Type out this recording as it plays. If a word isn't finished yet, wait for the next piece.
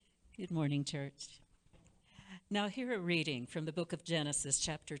Good morning, church. Now, hear a reading from the book of Genesis,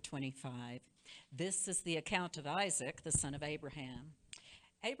 chapter 25. This is the account of Isaac, the son of Abraham.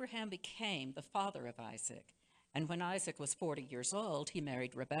 Abraham became the father of Isaac, and when Isaac was 40 years old, he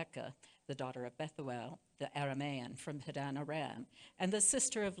married Rebekah, the daughter of Bethuel, the Aramean from Padan Aram, and the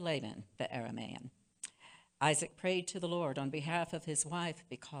sister of Laban, the Aramean. Isaac prayed to the Lord on behalf of his wife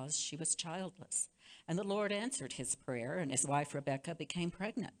because she was childless, and the Lord answered his prayer, and his wife Rebekah became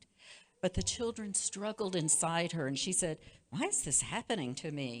pregnant. But the children struggled inside her, and she said, "Why is this happening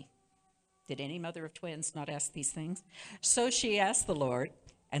to me?" Did any mother of twins not ask these things? So she asked the Lord,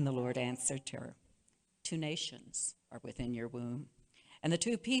 and the Lord answered her, "Two nations are within your womb, and the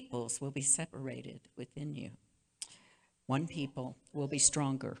two peoples will be separated within you. One people will be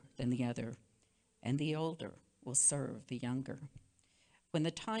stronger than the other, and the older will serve the younger." When the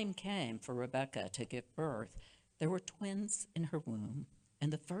time came for Rebekah to give birth, there were twins in her womb,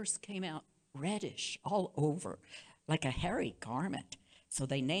 and the first came out reddish all over, like a hairy garment. So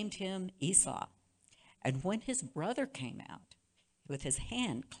they named him Esau. And when his brother came out, with his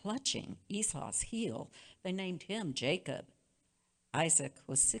hand clutching Esau's heel, they named him Jacob. Isaac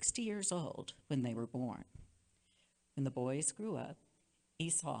was 60 years old when they were born. When the boys grew up,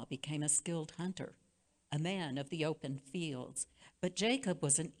 Esau became a skilled hunter, a man of the open fields. But Jacob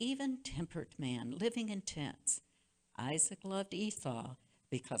was an even-tempered man, living in tents. Isaac loved Esau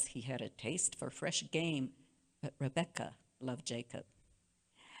because he had a taste for fresh game, but Rebekah loved Jacob.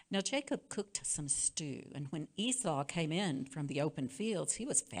 Now Jacob cooked some stew, and when Esau came in from the open fields, he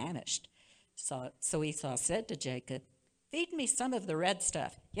was famished. So Esau said to Jacob, "Feed me some of the red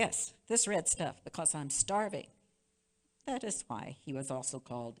stuff. Yes, this red stuff, because I'm starving." That is why he was also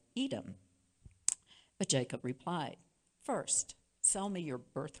called Edom. But Jacob replied, "First, sell me your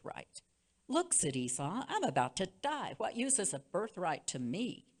birthright." "Look," said Esau, "I'm about to die. What use is a birthright to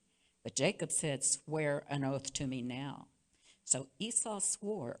me?" But Jacob said, "Swear an oath to me now." So Esau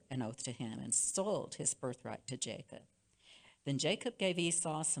swore an oath to him and sold his birthright to Jacob. Then Jacob gave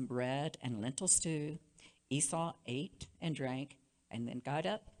Esau some bread and lentil stew. Esau ate and drank, and then got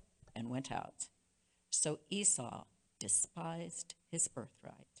up and went out. So Esau despised his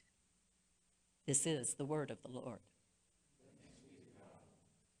birthright. This is the word of the Lord.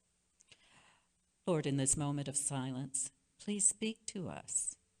 Lord, in this moment of silence, please speak to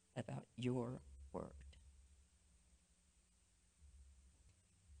us about your word.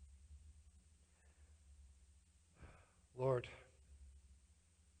 Lord,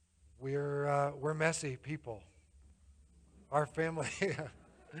 we're messy people. Our family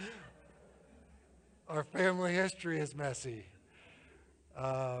our family history is messy,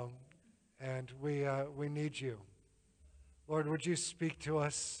 and we need you. Lord, would you speak to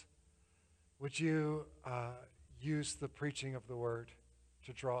us? Would you use the preaching of the word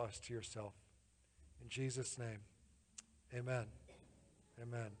to draw us to yourself? In Jesus' name, amen.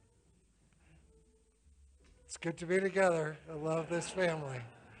 Amen. It's good to be together. I love this family.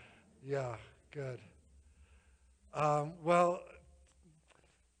 Yeah, good. Well,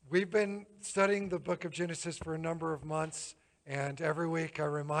 we've been studying the book of Genesis for a number of months, and every week I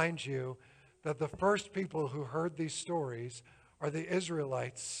remind you that the first people who heard these stories are the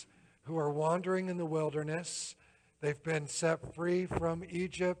Israelites who are wandering in the wilderness. They've been set free from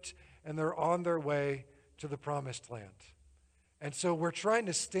Egypt, and they're on their way to the promised land. And so we're trying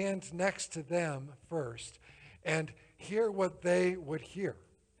to stand next to them first and hear what they would hear.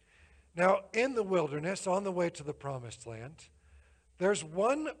 Now, in the wilderness, on the way to the promised land, there's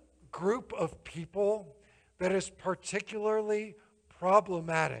one group of people that is particularly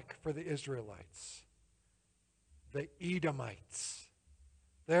problematic for the Israelites: the Edomites.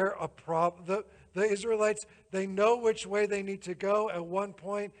 They're a problem. The Israelites, they know which way they need to go at one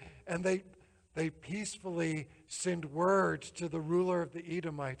point, and they peacefully send word to the ruler of the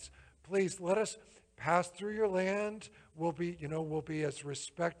Edomites: "Please let us pass through your land. We'll be as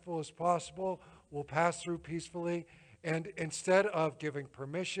respectful as possible. We'll pass through peacefully." And instead of giving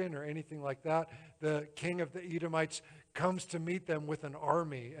permission or anything like that, the king of the Edomites comes to meet them with an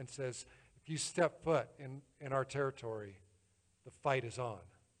army and says, "If you step foot in our territory, the fight is on."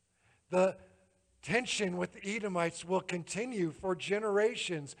 The tension with the Edomites will continue for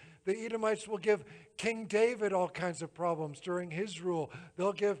generations. The Edomites will give King David all kinds of problems during his rule.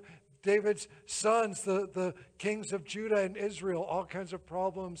 They'll give David's sons, the kings of Judah and Israel, all kinds of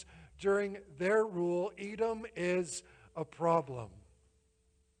problems during their rule. Edom is a problem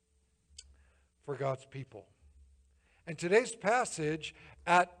for God's people. And today's passage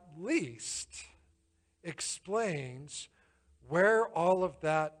at least explains where all of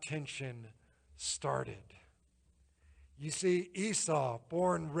that tension started. You see, Esau,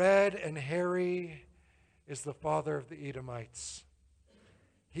 born red and hairy, is the father of the Edomites.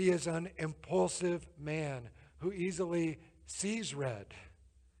 He is an impulsive man who easily sees red.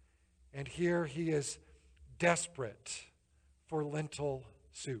 And here he is desperate for lentil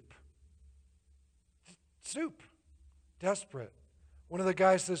soup. Soup. Desperate. One of the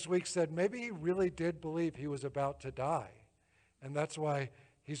guys this week said maybe he really did believe he was about to die. And that's why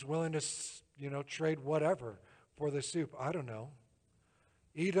he's willing to, trade whatever for the soup. I don't know.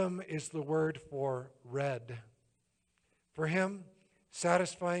 Edom is the word for red. For him,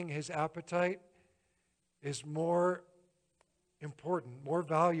 satisfying his appetite is more important, more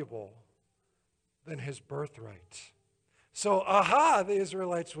valuable than his birthright. So, aha, the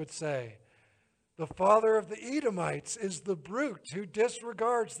Israelites would say, the father of the Edomites is the brute who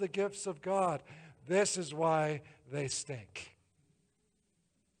disregards the gifts of God. This is why they stink.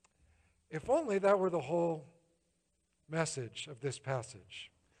 If only that were the whole message of this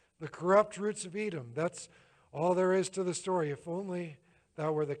passage. The corrupt roots of Edom, that's all there is to the story. If only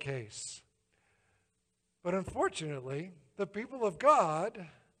that were the case. But unfortunately, the people of God,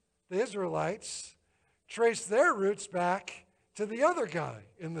 the Israelites, trace their roots back to the other guy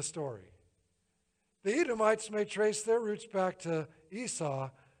in the story. The Edomites may trace their roots back to Esau.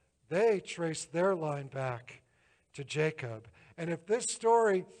 They trace their line back to Jacob. And if this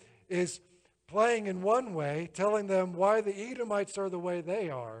story is playing in one way, telling them why the Edomites are the way they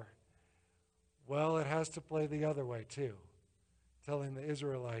are, well, it has to play the other way too, telling the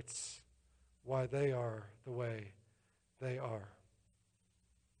Israelites why they are the way they are.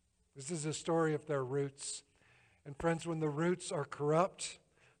 This is a story of their roots. And friends, when the roots are corrupt,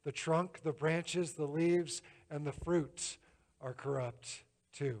 the trunk, the branches, the leaves, and the fruit are corrupt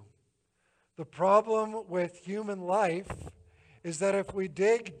too. The problem with human life is that if we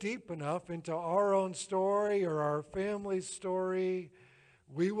dig deep enough into our own story or our family's story,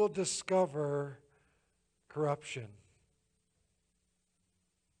 we will discover corruption.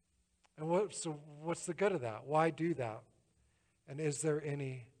 And what's the good of that? Why do that? And is there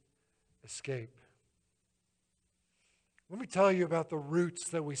any escape? Let me tell you about the roots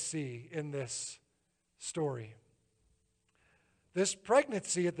that we see in this story. This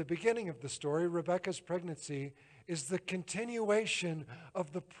pregnancy at the beginning of the story, Rebekah's pregnancy, is the continuation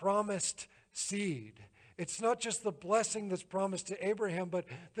of the promised seed. It's not just the blessing that's promised to Abraham, but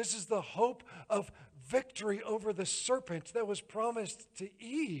this is the hope of victory over the serpent that was promised to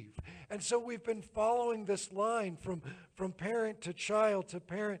Eve. And so we've been following this line from parent to child to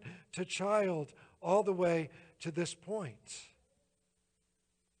parent to child all the way to this point.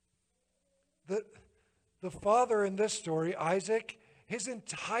 The father in this story, Isaac, his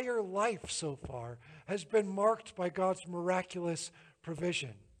entire life so far has been marked by God's miraculous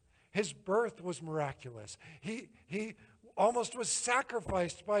provision. His birth was miraculous. He almost was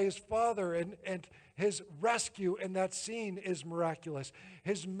sacrificed by his father, and his rescue in that scene is miraculous.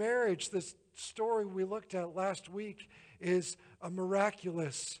 His marriage, this story we looked at last week, is a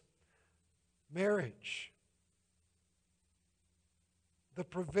miraculous marriage. The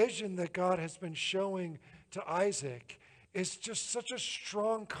provision that God has been showing to Isaac is just such a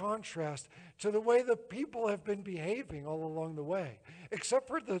strong contrast to the way the people have been behaving all along the way. Except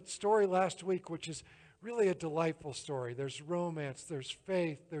for the story last week, which is really a delightful story. There's romance, there's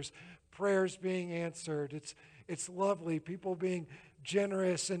faith, there's prayers being answered. It's lovely, people being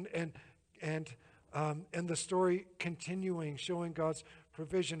generous, and the story continuing, showing God's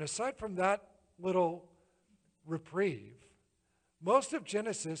provision. Aside from that little reprieve, most of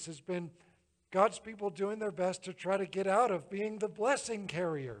Genesis has been God's people doing their best to try to get out of being the blessing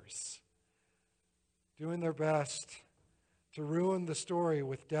carriers, doing their best to ruin the story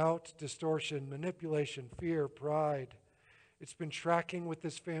with doubt, distortion, manipulation, fear, pride. It's been tracking with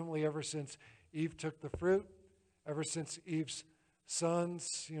this family ever since Eve took the fruit, ever since Eve's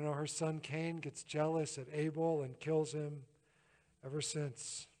sons, her son Cain gets jealous at Abel and kills him, ever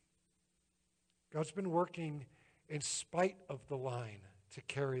since. God's been working in spite of the line to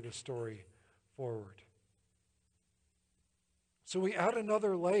carry the story forward. So we add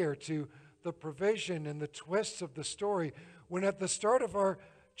another layer to the provision and the twists of the story when at the start of our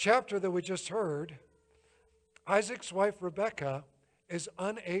chapter that we just heard, Isaac's wife Rebekah is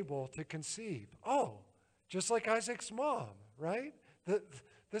unable to conceive. Oh, just like Isaac's mom, right?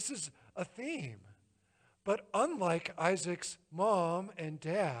 This is a theme. But unlike Isaac's mom and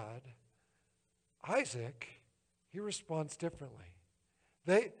dad, Isaac, he responds differently.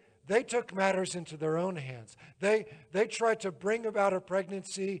 They took matters into their own hands. They tried to bring about a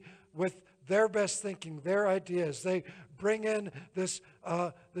pregnancy with their best thinking, their ideas. They bring in this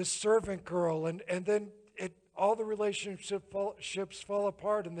servant girl, and then all the relationships fall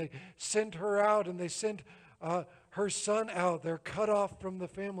apart, and they send her out, and they send her son out. They're cut off from the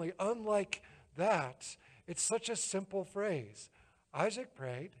family. Unlike that, it's such a simple phrase. Isaac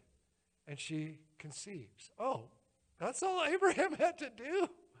prayed, and she conceives. Oh, that's all Abraham had to do?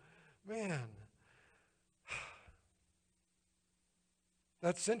 Man.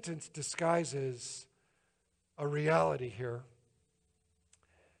 That sentence disguises a reality here.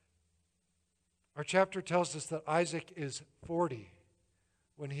 Our chapter tells us that Isaac is 40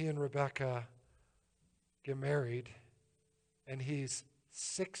 when he and Rebekah get married, and he's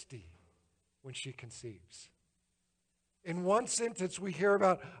 60 when she conceives. In one sentence, we hear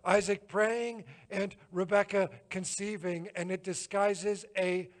about Isaac praying and Rebekah conceiving, and it disguises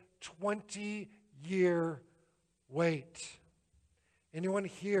a 20-year wait. Anyone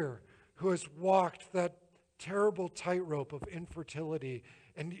here who has walked that terrible tightrope of infertility,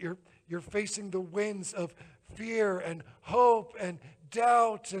 and you're facing the winds of fear and hope and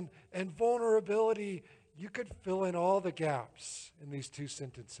doubt and vulnerability, you could fill in all the gaps in these two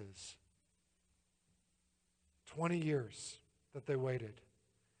sentences. 20 years that they waited.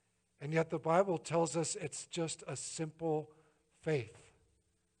 And yet the Bible tells us it's just a simple faith.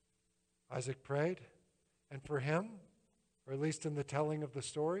 Isaac prayed, and for him, or at least in the telling of the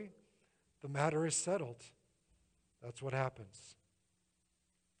story, the matter is settled. That's what happens.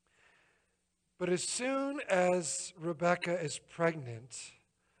 But as soon as Rebekah is pregnant,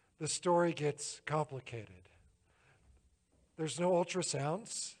 the story gets complicated. There's no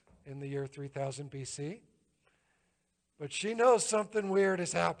ultrasounds in the year 3000 BC, but she knows something weird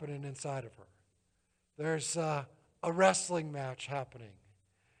is happening inside of her. There's a wrestling match happening.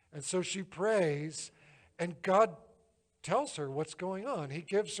 And so she prays, and God tells her what's going on. He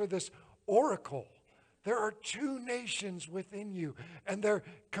gives her this oracle. There are two nations within you, and they're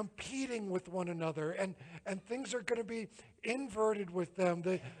competing with one another, and things are going to be inverted with them.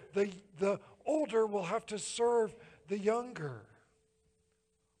 The older will have to serve the younger.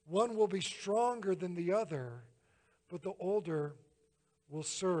 One will be stronger than the other, but the older will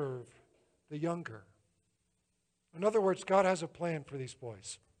serve the younger. In other words, God has a plan for these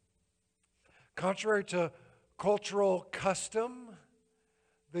boys. Contrary to cultural custom,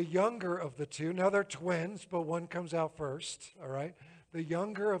 the younger of the two, now they're twins, but one comes out first, all right? The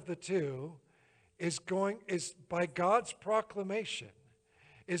younger of the two is by God's proclamation,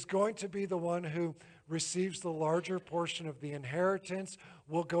 is going to be the one who receives the larger portion of the inheritance,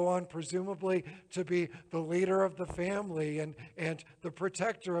 will go on presumably to be the leader of the family and the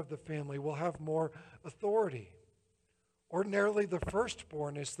protector of the family, will have more authority. Ordinarily, the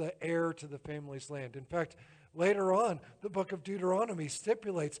firstborn is the heir to the family's land. In fact, later on, the book of Deuteronomy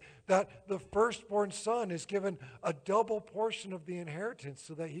stipulates that the firstborn son is given a double portion of the inheritance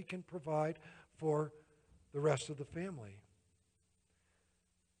so that he can provide for the rest of the family.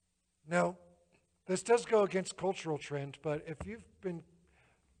 Now, this does go against cultural trend, but if you've been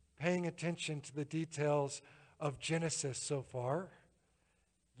paying attention to the details of Genesis so far,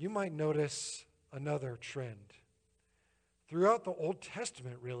 you might notice another trend. Throughout the Old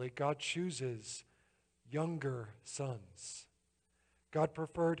Testament, really, God chooses younger sons. God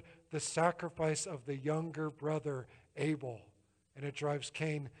preferred the sacrifice of the younger brother, Abel, and it drives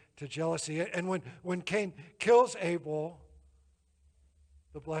Cain to jealousy. And when Cain kills Abel,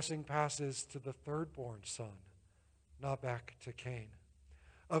 the blessing passes to the third-born son, not back to Cain.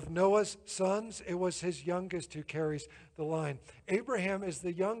 Of Noah's sons, it was his youngest who carries the line. Abraham is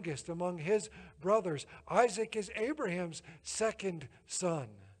the youngest among his brothers. Isaac is Abraham's second son.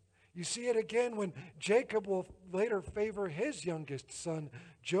 You see it again when Jacob will later favor his youngest son,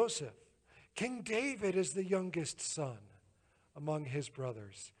 Joseph. King David is the youngest son among his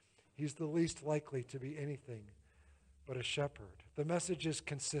brothers. He's the least likely to be anything but a shepherd. The message is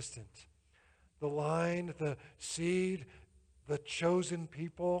consistent. The line, the seed, the chosen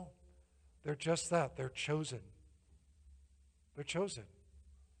people, they're just that. They're chosen. They're chosen.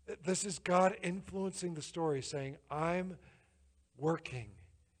 This is God influencing the story, saying, I'm working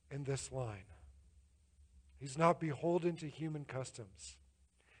in this line. He's not beholden to human customs.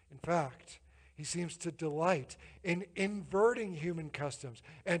 In fact, he seems to delight in inverting human customs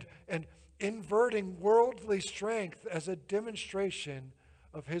and inverting worldly strength as a demonstration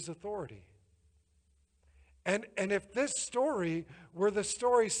of his authority. And if this story were the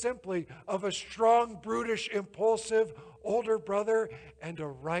story simply of a strong, brutish, impulsive older brother and a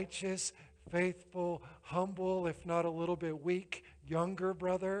righteous, faithful, humble, if not a little bit weak, younger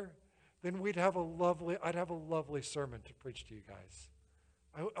brother, then I'd have a lovely sermon to preach to you guys.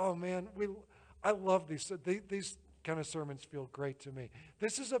 I love these kind of sermons feel great to me.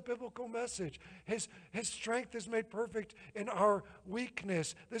 This is a biblical message. His strength is made perfect in our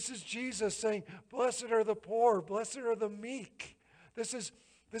weakness. This is Jesus saying, blessed are the poor, blessed are the meek. This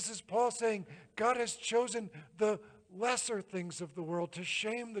is Paul saying, God has chosen the lesser things of the world to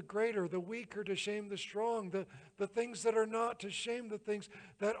shame the greater, the weaker to shame the strong, the things that are not to shame the things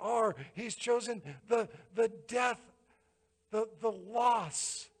that are. He's chosen the death, the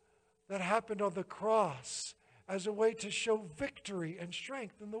loss that happened on the cross as a way to show victory and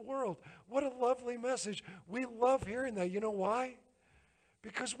strength in the world. What a lovely message. We love hearing that. You know why?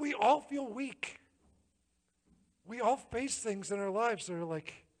 Because we all feel weak. We all face things in our lives that are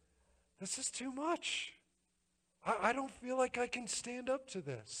like, this is too much. I don't feel like I can stand up to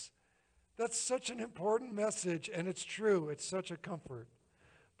this. That's such an important message, and it's true. It's such a comfort.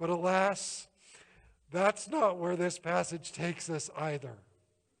 But alas, that's not where this passage takes us either.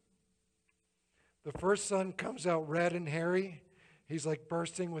 The first son comes out red and hairy. He's like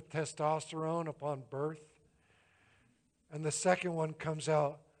bursting with testosterone upon birth. And the second one comes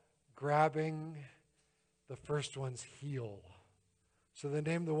out grabbing the first one's heel. So they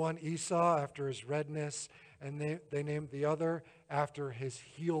named the one Esau after his redness, and they named the other after his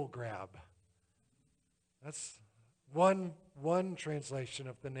heel grab. That's one translation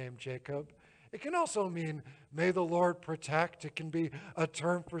of the name Jacob. It can also mean, may the Lord protect. It can be a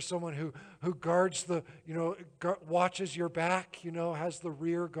term for someone who guards watches your back, has the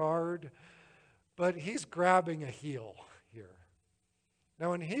rear guard. But he's grabbing a heel here.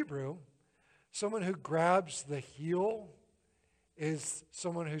 Now in Hebrew, someone who grabs the heel is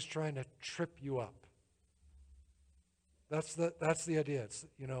someone who's trying to trip you up. That's the idea. It's,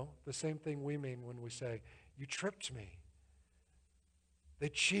 the same thing we mean when we say, you tripped me. They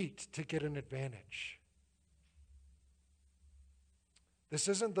cheat to get an advantage. This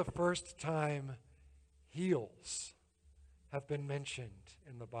isn't the first time heels have been mentioned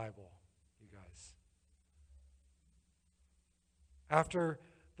in the Bible, you guys. After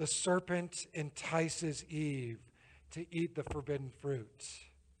the serpent entices Eve to eat the forbidden fruit,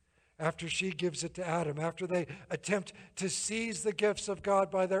 after she gives it to Adam, after they attempt to seize the gifts of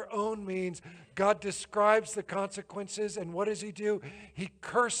God by their own means, God describes the consequences, and what does he do? He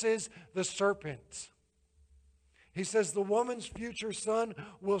curses the serpent. He says the woman's future son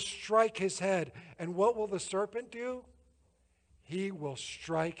will strike his head. And what will the serpent do? He will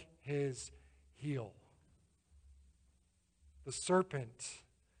strike his heel. The serpent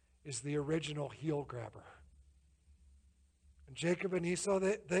is the original heel grabber. And Jacob and Esau,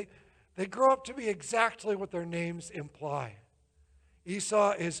 they grow up to be exactly what their names imply.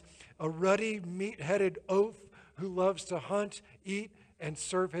 Esau is a ruddy, meat-headed oaf who loves to hunt, eat, and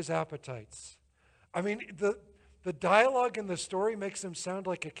serve his appetites. I mean, the dialogue in the story makes him sound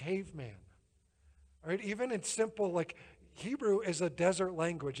like a caveman. Right? Even in simple, like Hebrew is a desert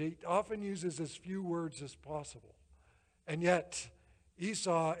language. It often uses as few words as possible. And yet,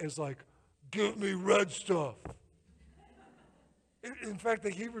 Esau is like, give me red stuff. In fact,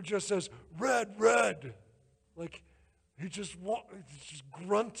 the Hebrew just says, red, red. Like, he's just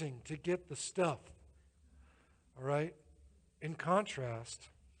grunting to get the stuff. All right? In contrast,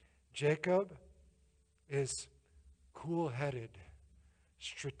 Jacob is cool-headed,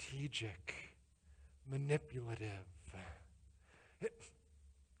 strategic, manipulative.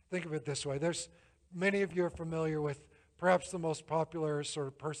 Think of it this way. Many of you are familiar with perhaps the most popular sort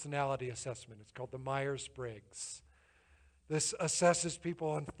of personality assessment. It's called the Myers-Briggs. This assesses people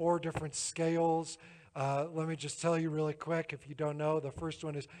on 4 different scales. Let me just tell you really quick, if you don't know, the first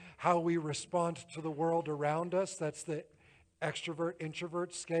one is how we respond to the world around us. That's the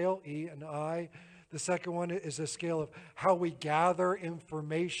extrovert-introvert scale, E and I. The second one is a scale of how we gather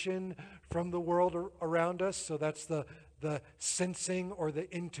information from the world around us. So that's the sensing or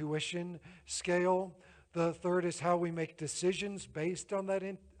the intuition scale. The third is how we make decisions based on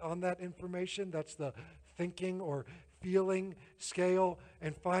that information. That's the thinking or feeling scale.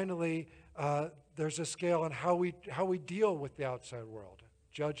 And finally, there's a scale on how we deal with the outside world,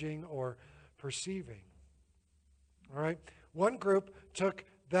 judging or perceiving. All right? One group took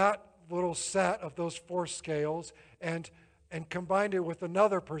that little set of those 4 scales and combined it with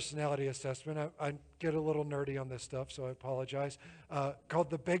another personality assessment. I get a little nerdy on this stuff, so I apologize, called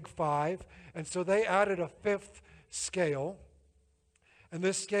the Big Five. And so they added a 5th scale. And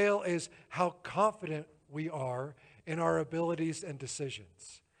this scale is how confident we are in our abilities and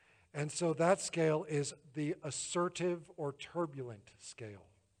decisions. And so that scale is the assertive or turbulent scale.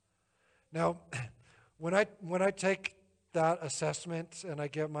 Now, when I take that assessment and I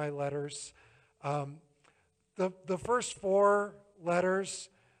get my letters, the first 4 letters,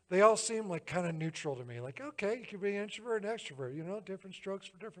 they all seem like kind of neutral to me. Like, okay, you could be an introvert and extrovert, different strokes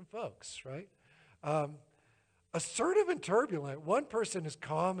for different folks, right? Assertive and turbulent. One person is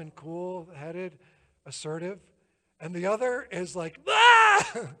calm and cool-headed, assertive, and the other is like,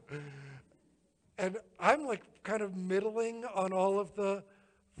 ah! And I'm like kind of middling on all of the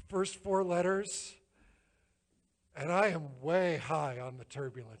first four letters, and I am way high on the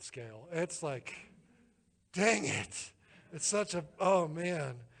turbulent scale. It's like, dang it. It's such a, oh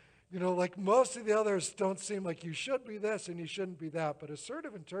man. Like most of the others don't seem like you should be this and you shouldn't be that, but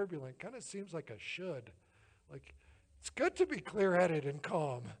assertive and turbulent kind of seems like a should. Like, it's good to be clear-headed and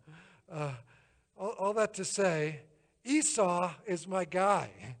calm. All that to say, Esau is my guy.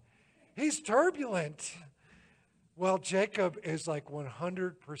 He's turbulent. Well, Jacob is like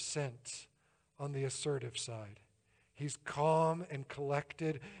 100% on the assertive side. He's calm and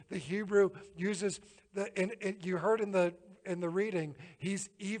collected. The Hebrew uses, you heard in the reading, he's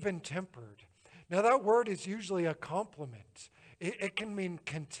even-tempered. Now that word is usually a compliment. It can mean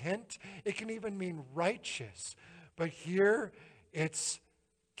content. It can even mean righteous. But here, it's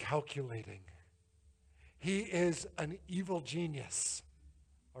calculating. He is an evil genius,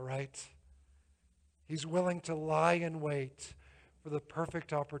 all right? He's willing to lie in wait for the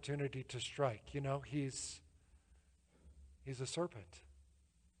perfect opportunity to strike. He's a serpent.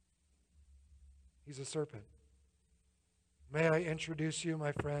 He's a serpent. May I introduce you,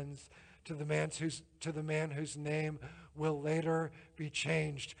 my friends, to the man whose name will later be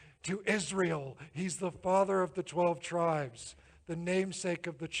changed to Israel. He's the father of the 12 tribes, the namesake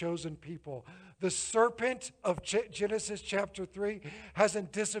of the chosen people. The serpent of Genesis chapter 3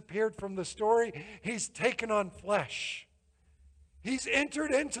 hasn't disappeared from the story. He's taken on flesh. He's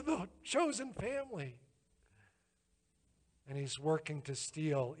entered into the chosen family. And he's working to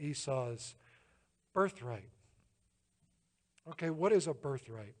steal Esau's birthright. Okay, what is a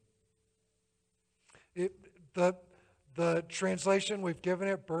birthright? The translation we've given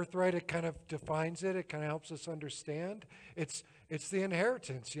it, birthright, it kind of defines it. It kind of helps us understand. It's the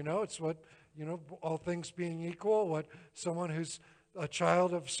inheritance, It's what, all things being equal, what someone who's a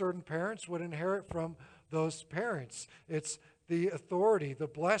child of certain parents would inherit from those parents. It's the authority, the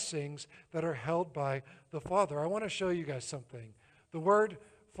blessings that are held by the Father. I want to show you guys something. The word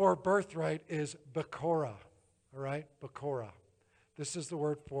for birthright is Bekorah, all right? Bekorah. This is the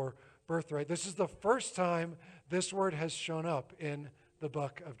word for birthright. This is the first time this word has shown up in the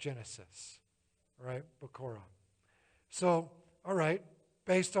book of Genesis, all right? Bekorah. So, all right,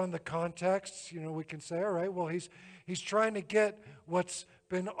 based on the context, we can say, all right, well, he's trying to get what's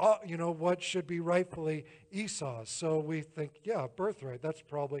been, what should be rightfully Esau's. So we think, yeah, birthright, that's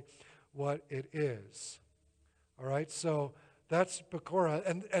probably what it is. All right, so that's Bekorah.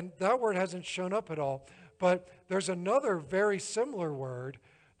 And that word hasn't shown up at all. But there's another very similar word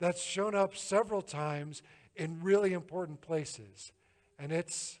that's shown up several times in really important places. And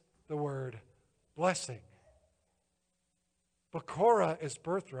it's the word blessing. Bekorah is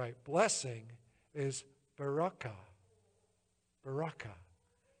birthright. Blessing is barakah. Barakah.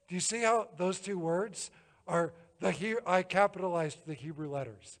 Do you see how those two words are, I capitalized the Hebrew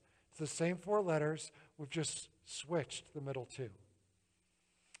letters. It's the same four letters. We've just switched the middle two.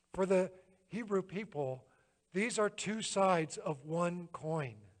 For the Hebrew people, these are two sides of one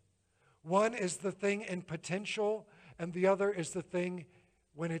coin. One is the thing in potential, and the other is the thing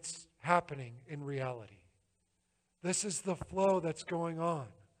when it's happening in reality. This is the flow that's going on,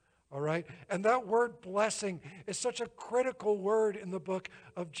 all right? And that word blessing is such a critical word in the book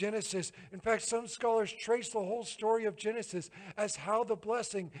of Genesis. In fact, some scholars trace the whole story of Genesis as how the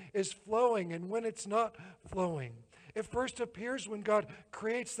blessing is flowing and when it's not flowing. It first appears when God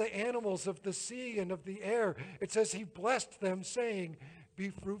creates the animals of the sea and of the air. It says he blessed them, saying, be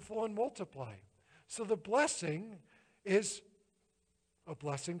fruitful and multiply. So the blessing is a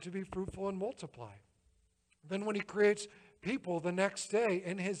blessing to be fruitful and multiply. Then when he creates people the next day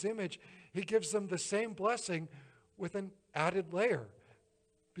in his image, he gives them the same blessing with an added layer.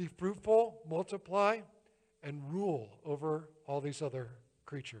 Be fruitful, multiply, and rule over all these other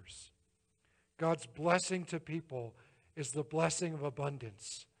creatures. God's blessing to people is the blessing of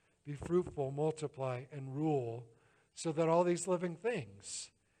abundance. Be fruitful, multiply, and rule so that all these living things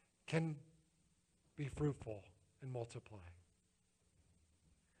can be fruitful and multiply.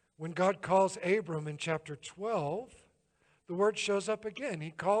 When God calls Abram in chapter 12, the word shows up again. He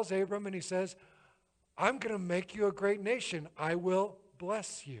calls Abram and he says, I'm going to make you a great nation. I will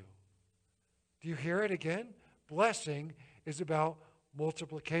bless you. Do you hear it again? Blessing is about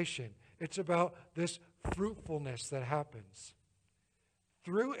multiplication. It's about this fruitfulness that happens.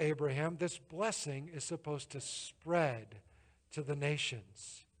 Through Abraham, this blessing is supposed to spread to the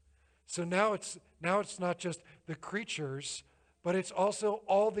nations. So now it's not just the creatures, but it's also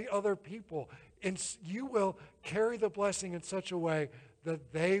all the other people. And you will carry the blessing in such a way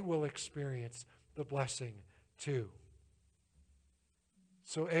that they will experience the blessing too.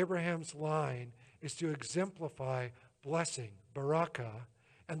 So Abraham's line is to exemplify blessing, barakah,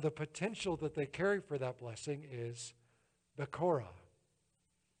 and the potential that they carry for that blessing is Bekorah.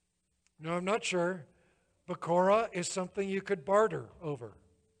 No, I'm not sure. Bekorah is something you could barter over.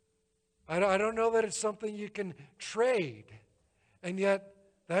 I don't know that it's something you can trade. And yet,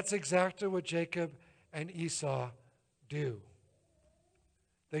 that's exactly what Jacob and Esau do.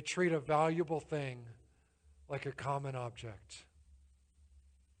 They treat a valuable thing like a common object.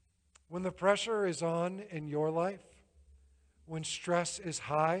 When the pressure is on in your life, when stress is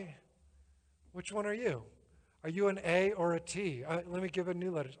high, which one are you? Are you an A or a T? Let me give it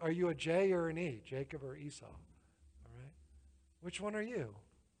new letters. Are you a J or an E, Jacob or Esau? All right. Which one are you?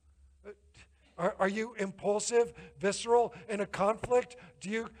 Are you impulsive, visceral in a conflict?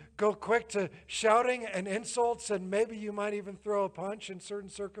 Do you go quick to shouting and insults, and maybe you might even throw a punch in certain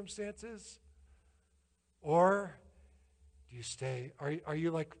circumstances? Or do you stay? Are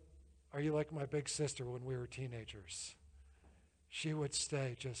you like my big sister when we were teenagers? She would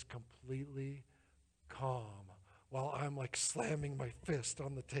stay just completely calm while I'm like slamming my fist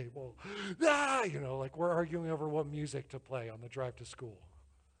on the table. Ah, like we're arguing over what music to play on the drive to school.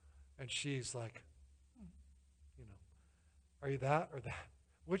 And she's like, are you that or that?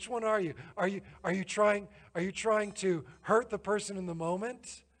 Which one are you? Are you trying to hurt the person in the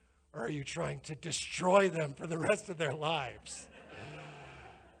moment, or are you trying to destroy them for the rest of their lives?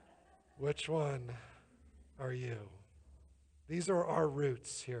 Which one are you? These are our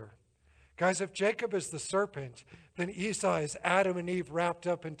roots here. Guys, if Jacob is the serpent, then Esau is Adam and Eve wrapped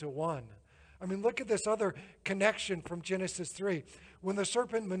up into one. I mean, look at this other connection from Genesis 3. When the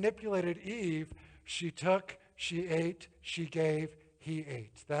serpent manipulated Eve, she took, she ate, she gave, he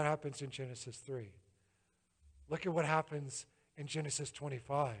ate. That happens in Genesis 3. Look at what happens in Genesis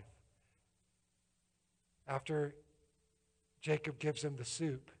 25. After Jacob gives him the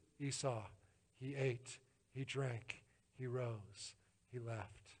soup, Esau, he ate, he drank, he rose, he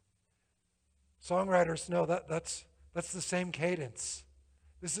left. Songwriters know that's the same cadence.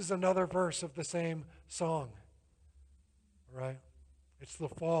 This is another verse of the same song, right? It's the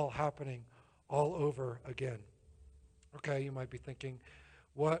fall happening all over again. Okay, you might be thinking,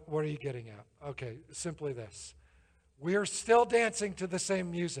 what are you getting at? Okay, simply this. We are still dancing to the same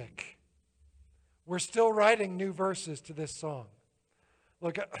music. We're still writing new verses to this song.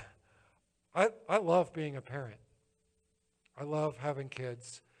 Look, I love being a parent. I love having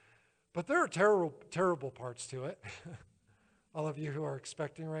kids. But there are terrible parts to it. All of you who are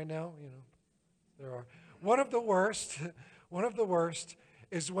expecting right now, there are. One of the worst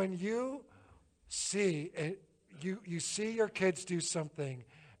is when you see you see your kids do something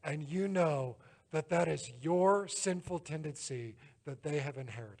and you know that is your sinful tendency that they have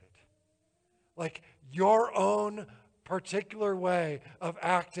inherited. Like your own particular way of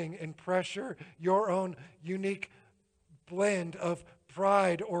acting in pressure, your own unique blend of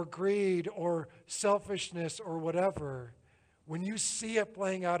pride or greed or selfishness or whatever. When you see it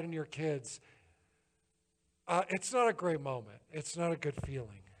playing out in your kids, it's not a great moment. It's not a good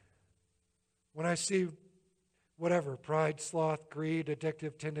feeling. When I see whatever, pride, sloth, greed,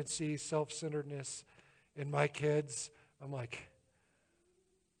 addictive tendencies, self-centeredness in my kids, I'm like,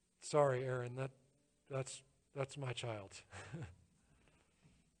 sorry, Aaron, that's my child.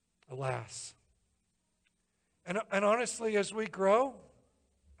 Alas. And honestly, as we grow,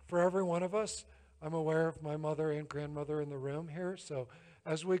 for every one of us, I'm aware of my mother and grandmother in the room here, so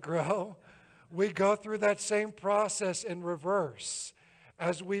as we grow, we go through that same process in reverse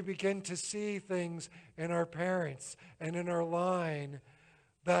as we begin to see things in our parents and in our line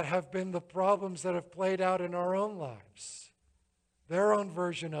that have been the problems that have played out in our own lives, their own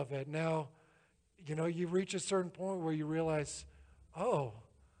version of it. Now, you reach a certain point where you realize, oh,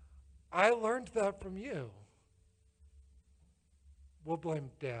 I learned that from you. We'll blame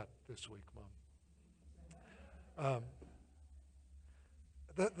Dad this week, Mom.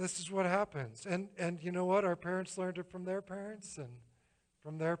 This is what happens. And you know what? Our parents learned it from their parents and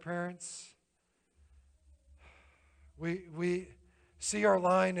from their parents. We see our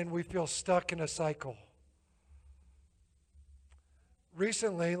line and we feel stuck in a cycle.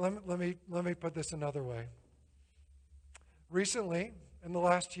 Recently, let me put this another way. Recently, in the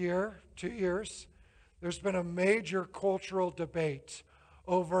last year, 2 years, there's been a major cultural debate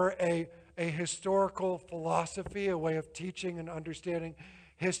over a historical philosophy, a way of teaching and understanding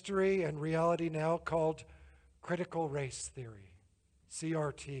history and reality now called critical race theory,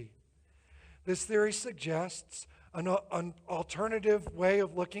 CRT. This theory suggests an alternative way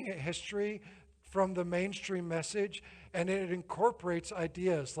of looking at history from the mainstream message, and it incorporates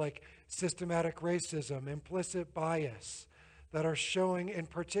ideas like systematic racism, implicit bias, that are showing in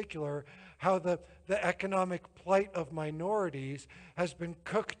particular how the economic plight of minorities has been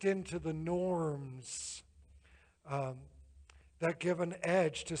cooked into the norms that give an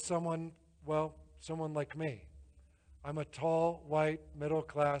edge to someone like me. I'm a tall, white, middle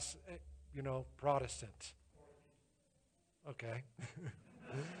class, Protestant. Okay.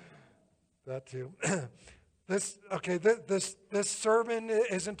 That too. This sermon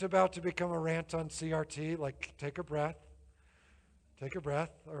isn't about to become a rant on CRT. Like, take a breath. Take a breath,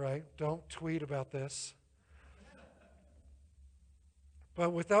 all right? Don't tweet about this.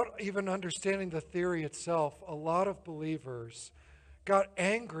 But without even understanding the theory itself, a lot of believers got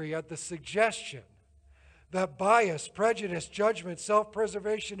angry at the suggestion that bias, prejudice, judgment,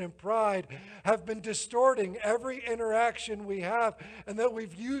 self-preservation, and pride have been distorting every interaction we have, and that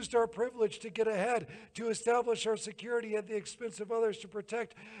we've used our privilege to get ahead, to establish our security at the expense of others, to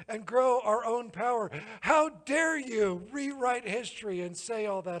protect and grow our own power. How dare you rewrite history and say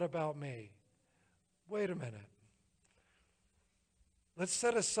all that about me? Wait a minute. Let's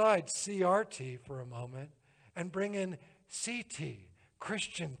set aside CRT for a moment and bring in CT,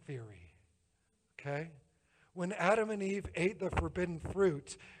 Christian theory. Okay? When Adam and Eve ate the forbidden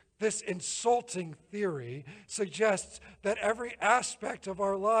fruit, this insulting theory suggests that every aspect of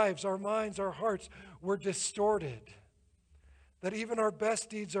our lives, our minds, our hearts were distorted. That even our best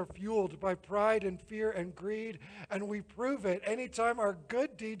deeds are fueled by pride and fear and greed, and we prove it anytime our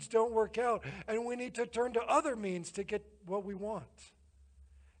good deeds don't work out, and we need to turn to other means to get what we want.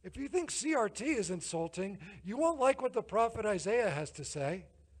 If you think CRT is insulting, you won't like what the prophet Isaiah has to say.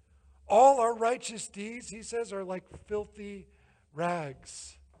 All our righteous deeds, he says, are like filthy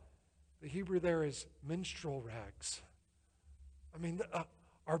rags. The Hebrew there is minstrel rags. I mean,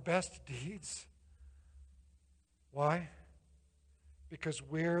 our best deeds. Why? Because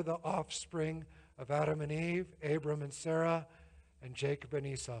we're the offspring of Adam and Eve, Abram and Sarah, and Jacob and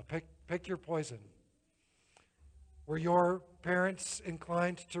Esau. Pick your poison. Were your parents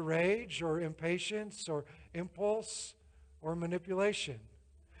inclined to rage or impatience or impulse or manipulation?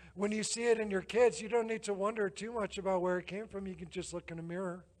 When you see it in your kids, you don't need to wonder too much about where it came from. You can just look in a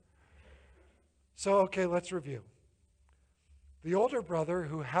mirror. So, okay, let's review. The older brother,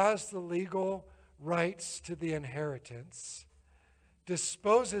 who has the legal rights to the inheritance,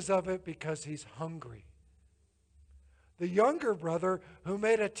 disposes of it because he's hungry. The younger brother, who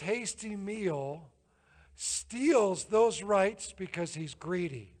made a tasty meal, steals those rights because he's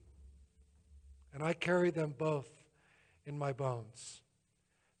greedy. And I carry them both in my bones.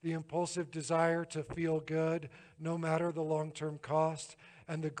 The impulsive desire to feel good, no matter the long-term cost,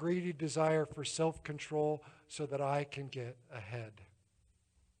 and the greedy desire for self-control so that I can get ahead.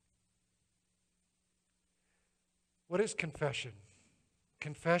 What is confession?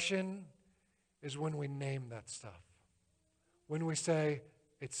 Confession is when we name that stuff. When we say,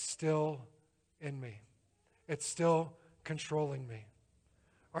 it's still in me. It's still controlling me.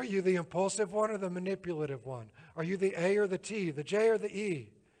 Are you the impulsive one or the manipulative one? Are you the A or the T, the J or the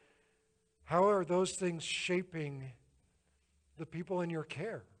E? How are those things shaping the people in your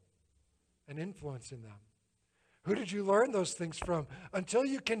care and influencing them? Who did you learn those things from? Until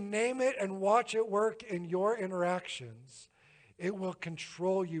you can name it and watch it work in your interactions, it will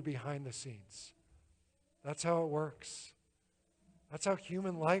control you behind the scenes. That's how it works. That's how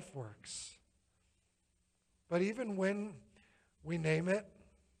human life works. But even when we name it,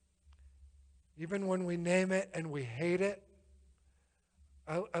 and we hate it,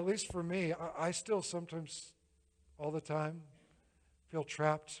 at least for me, I still sometimes, all the time, feel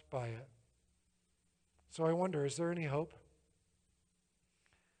trapped by it. So I wonder, is there any hope?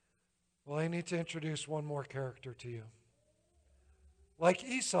 Well, I need to introduce one more character to you. Like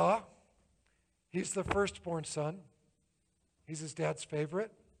Esau, he's the firstborn son. He's his dad's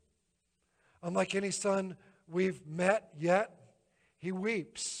favorite. Unlike any son we've met yet, he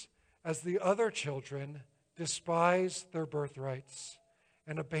weeps as the other children despise their birthrights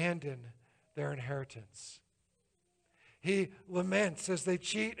and abandon their inheritance. He laments as they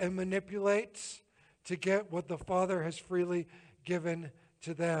cheat and manipulate to get what the Father has freely given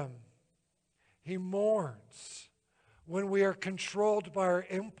to them. He mourns when we are controlled by our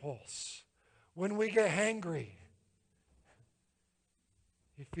impulse, when we get hangry.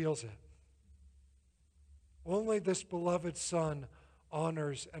 He feels it. Only this beloved son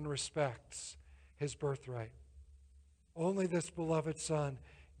honors and respects his birthright. Only this beloved son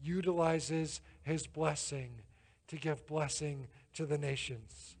utilizes his blessing to give blessing to the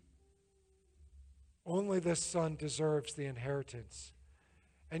nations. only this son deserves the inheritance.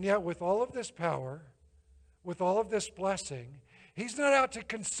 And yet, with all of this power, with all of this blessing, he's not out to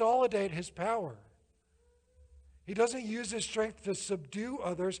consolidate his power. He doesn't use his strength to subdue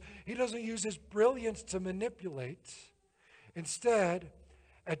others. He doesn't use his brilliance to manipulate. Instead,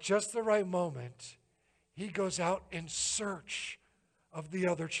 at just the right moment, he goes out in search of the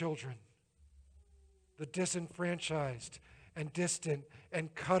other children, the disenfranchised and distant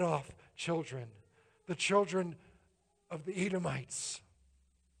and cut off children, the children of the Edomites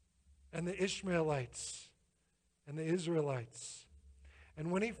and the Ishmaelites and the Israelites.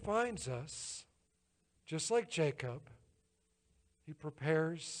 And when he finds us, just like Jacob, he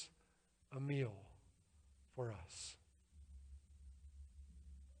prepares a meal for us.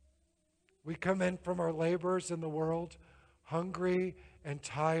 We come in from our labors in the world hungry and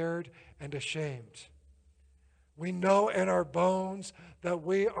tired and ashamed. We know in our bones that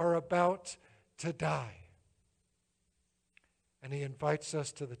we are about to die. And he invites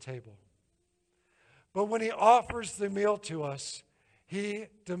us to the table. But when he offers the meal to us, he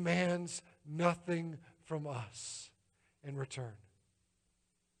demands nothing from us in return.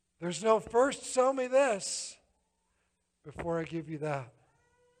 There's no first sell me this before I give you that.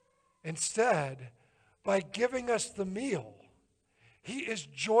 Instead, by giving us the meal, he is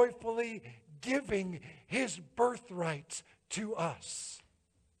joyfully giving his birthright to us.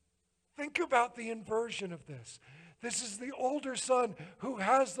 Think about the inversion of this. This is the older son who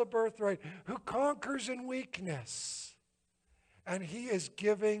has the birthright, who conquers in weakness. And he is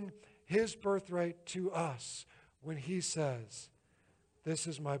giving his birthright to us when he says, "This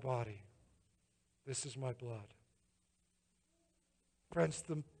is my body. This is my blood." Friends,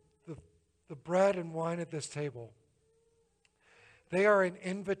 the bread and wine at this table, they are an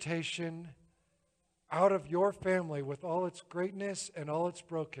invitation out of your family with all its greatness and all its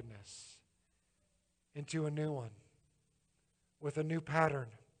brokenness into a new one, with a new pattern,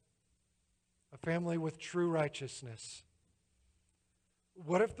 a family with true righteousness.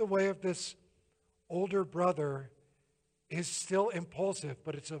 What if the way of this older brother is still impulsive,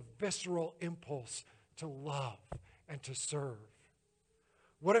 but it's a visceral impulse to love and to serve?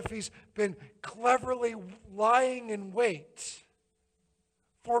 What if he's been cleverly lying in wait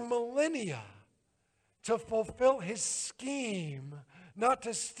for millennia to fulfill his scheme, not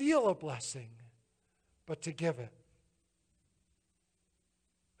to steal a blessing, but to give it?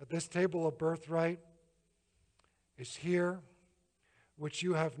 At this table, a birthright is here, which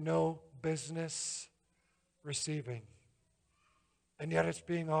you have no business receiving. And yet it's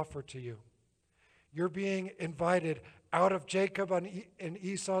being offered to you. You're being invited out of Jacob and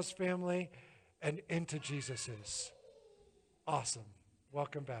Esau's family and into Jesus's. Awesome.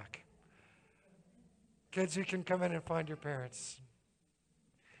 Welcome back. Kids, you can come in and find your parents.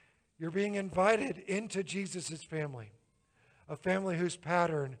 You're being invited into Jesus's family, a family whose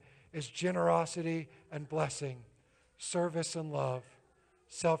pattern is generosity and blessing, service and love,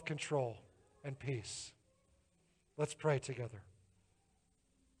 self-control and peace. Let's pray together.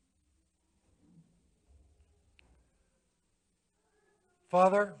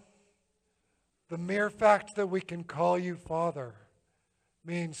 Father, the mere fact that we can call you Father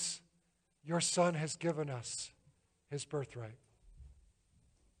means your Son has given us his birthright.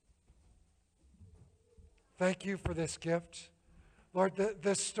 Thank you for this gift. Lord,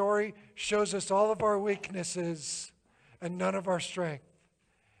 this story shows us all of our weaknesses and none of our strength.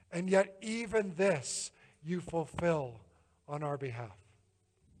 And yet even this you fulfill on our behalf.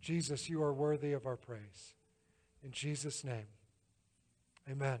 Jesus, you are worthy of our praise. In Jesus' name,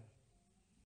 amen.